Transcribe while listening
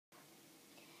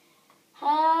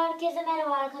Herkese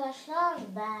merhaba arkadaşlar,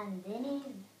 ben Deniz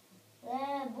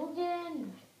ve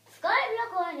bugün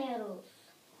skyblock oynuyoruz.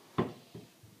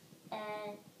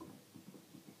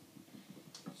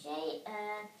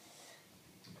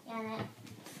 Yani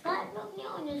skyblock niye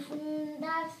oynuyorsun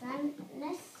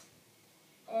derseniz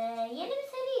yeni bir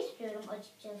seri istiyorum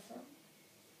açıkçası.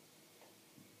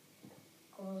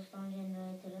 Cobblestone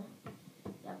generator'ı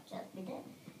yapacağız bir de.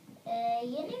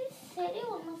 Yeni bir seri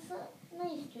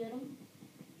olmasını istiyorum.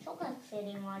 Çok az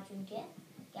serim var çünkü.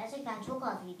 Gerçekten çok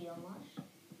az videom var.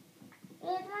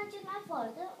 Adventure Map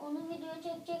vardı. Onu video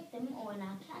çekecektim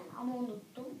oynarken ama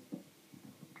unuttum.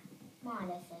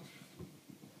 Maalesef.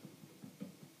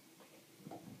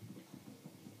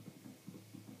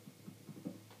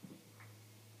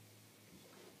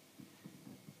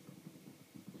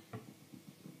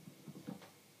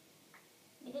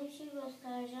 Bir de bir şey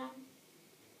göstereceğim.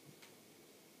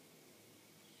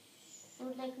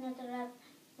 Şuradaki nether'lar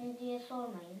ne diye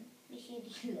sormayın. Bir şey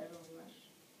değiller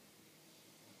onlar.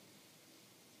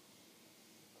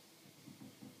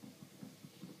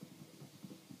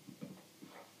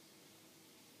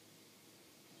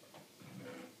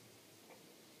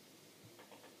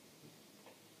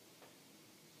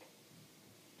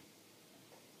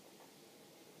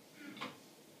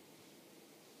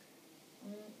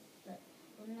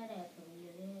 Bunu nereye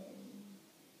yapabilirim?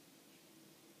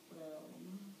 Buraya olmaz.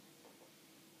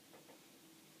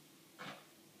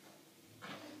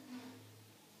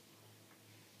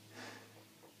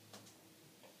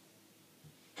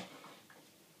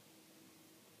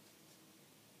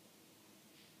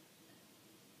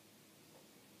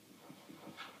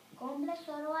 Komple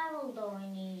Survival'da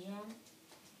oynayacağım.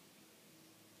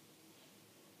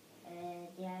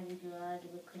 Diğer videolar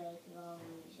gibi Creative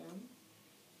oynayacağım.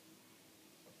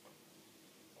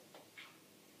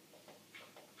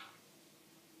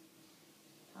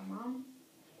 Tamam.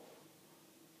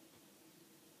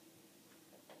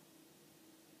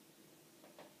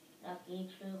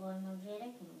 İlk suyu koymamız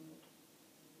gerekmiyor muydu?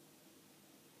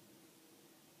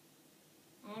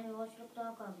 Bir boşluk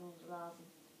daha kazmamız lazım.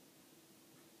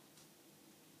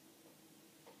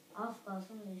 Az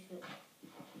kalsın düşüyor.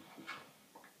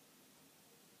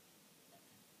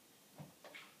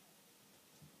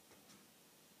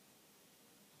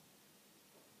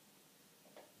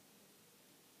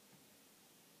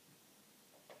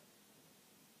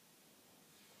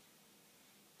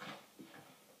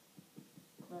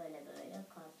 Böyle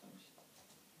kazdım işte.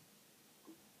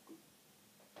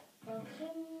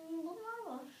 Bakayım bunlar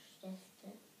var işte.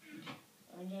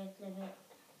 Öncelikle bir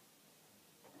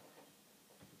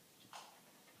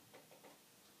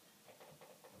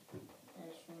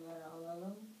şunları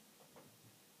alalım.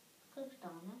 40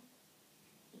 tane.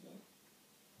 İyi.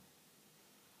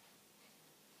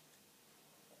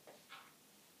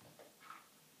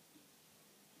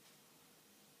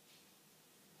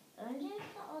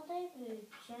 Öncelikle adayı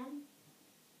büyüteceğim.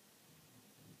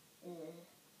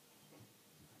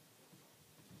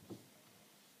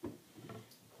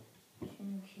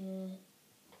 Çünkü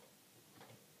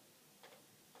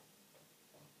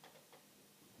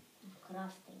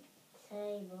crafting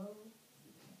table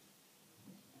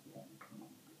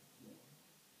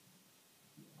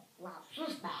lan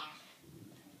sus be.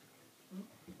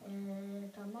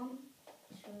 Tamam,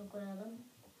 şunu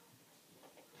koyalım.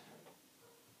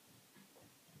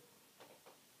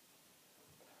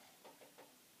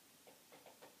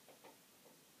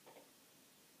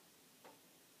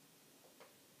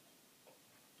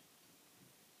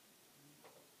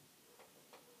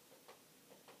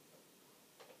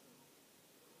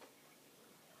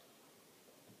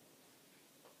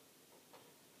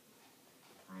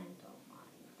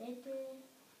 Dedi.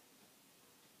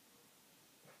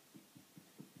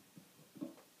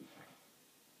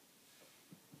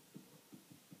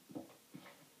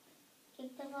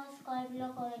 İlk defa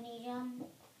skyblock oynayacağım.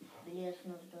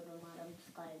 Biliyorsunuzdur umarım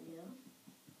skyblock.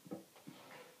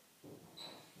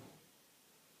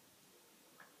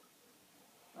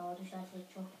 Hava düşerse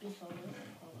çok pis olur.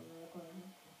 Onları koyalım.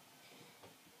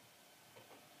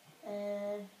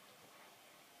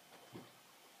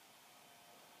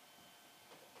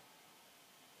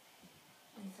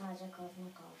 Sadece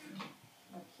kazma kalsın.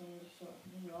 Bakayım bir şey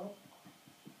yok.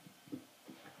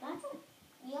 Ben çok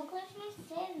yaklaşmayı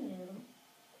sevmiyorum.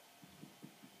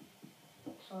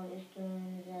 Sonra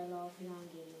üstümüze lav falan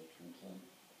geliyor çünkü.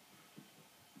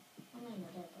 Ama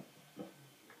yine de yapalım.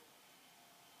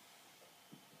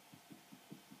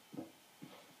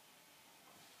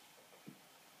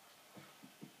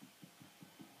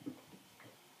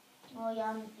 O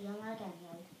yanarken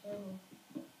geldi.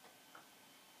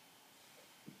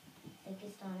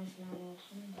 8 tane falan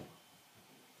olsun da.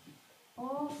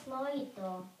 Of, lava gitti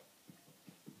o.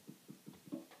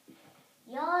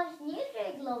 Ya niye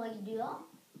sürekli lava gidiyor?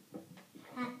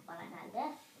 Heh, bana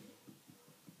geldi.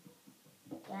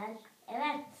 Gel.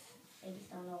 Evet. 8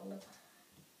 tane oldu.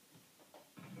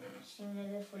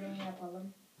 Şimdi bir fırın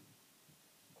yapalım.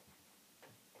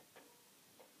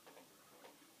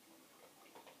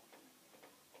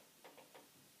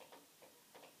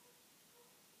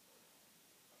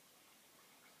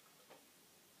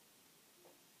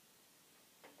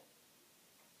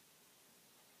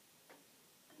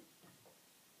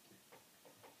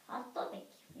 Hot topic.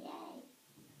 Yay.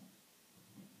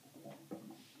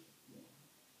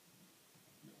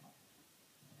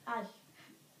 Ay.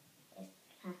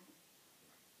 Heh.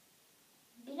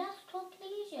 Biraz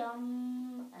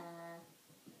toplayacağım.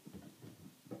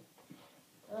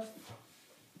 Öf.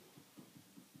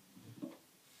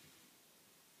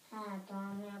 Ha,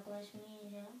 tamam,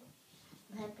 yaklaşmayınca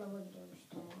hep lava gidiyormuş,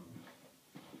 tamam.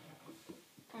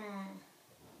 Ha.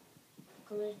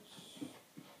 Kılıç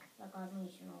kazma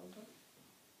için oldu.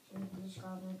 Şimdi kılıç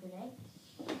kazma kürek.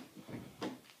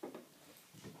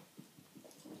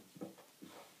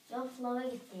 Of, lava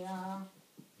gitti ya.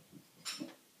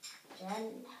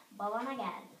 Gel, babana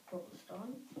gel.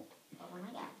 Cobblestone. Babana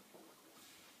gel.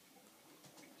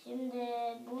 Şimdi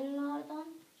bunlardan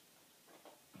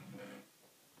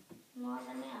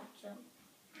ne yapacağım?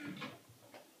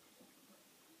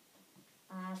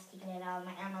 Stikleri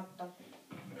almayı unuttum.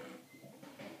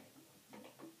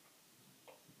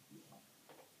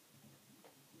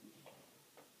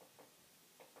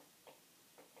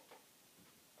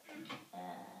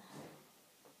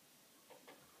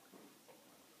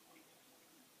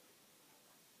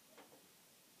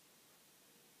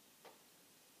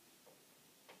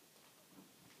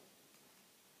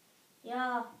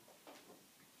 Ya.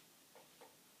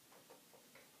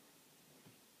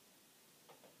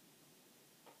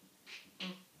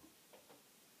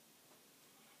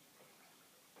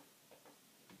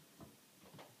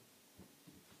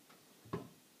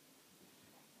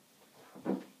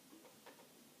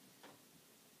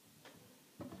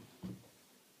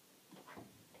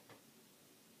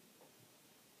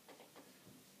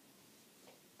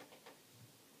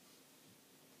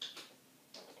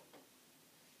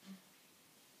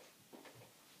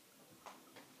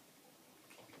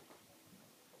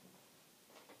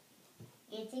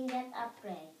 Getting that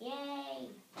upgrade. Yay!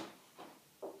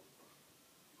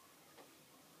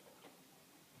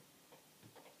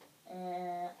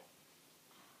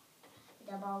 Bir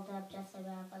de balta yapacağız tabii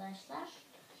arkadaşlar.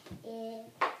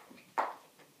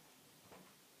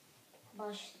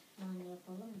 Baştan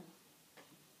yapalım da.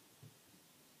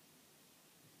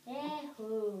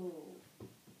 Yehu!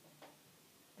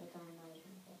 Bir tane daha yapalım.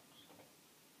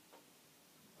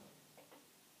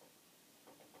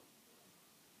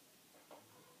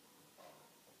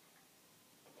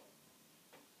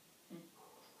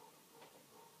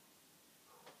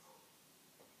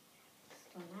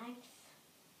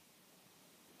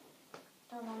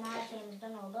 Tamam, her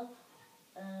şeyimizden oldu.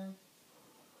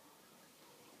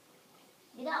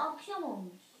 Bir de akşam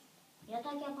olmuş.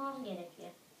 Yatak yapmamız gerekiyor.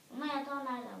 Ama yatağı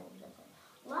nereden bulacağız?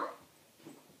 Lan,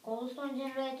 cobblestone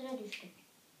generator'a düştüm.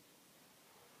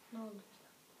 Ne oldu?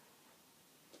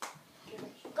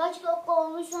 Kaç dakika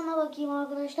olmuş ona bakayım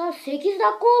arkadaşlar. 8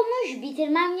 dakika olmuş.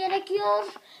 Bitirmem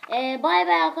gerekiyor. Bay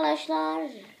bay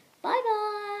arkadaşlar. Bay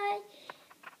bay.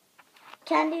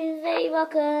 Kendinize iyi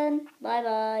bakın. Bay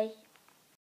bay.